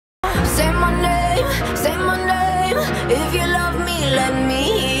If you love me, let me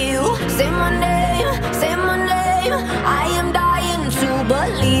hear you. Say my name, say my name. I am dying to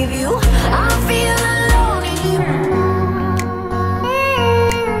believe you. I feel alone in you.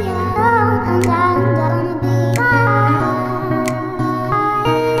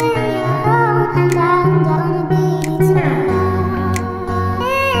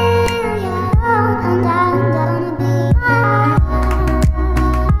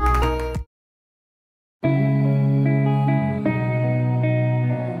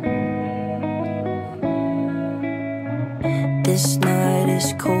 This night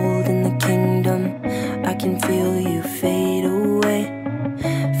is cold in the kingdom. I can feel you fade away.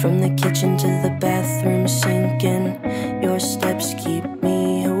 From the kitchen to the bathroom sinking. Your steps keep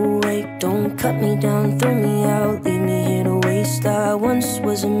me awake. Don't cut me down, throw me out, leave me here to waste. I once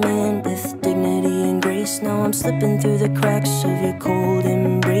was a man with dignity and grace. Now I'm slipping through the cracks of your cold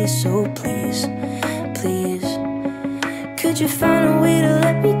embrace. So please, please, could you find a way to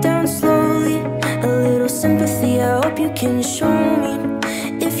let me down slowly? A little sympathy, I hope you can show me.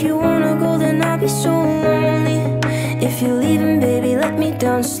 If you wanna go, then I'll be so lonely. If you're leaving, baby, let me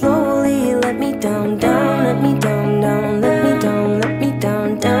down slowly. Let me down, down, let me down, down. Let me down, let me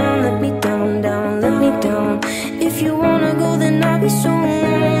down, down. Let me down, down, let me down. If you wanna go, then I'll be so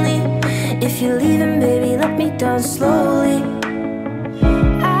lonely. If you're leaving, baby, let me down slowly.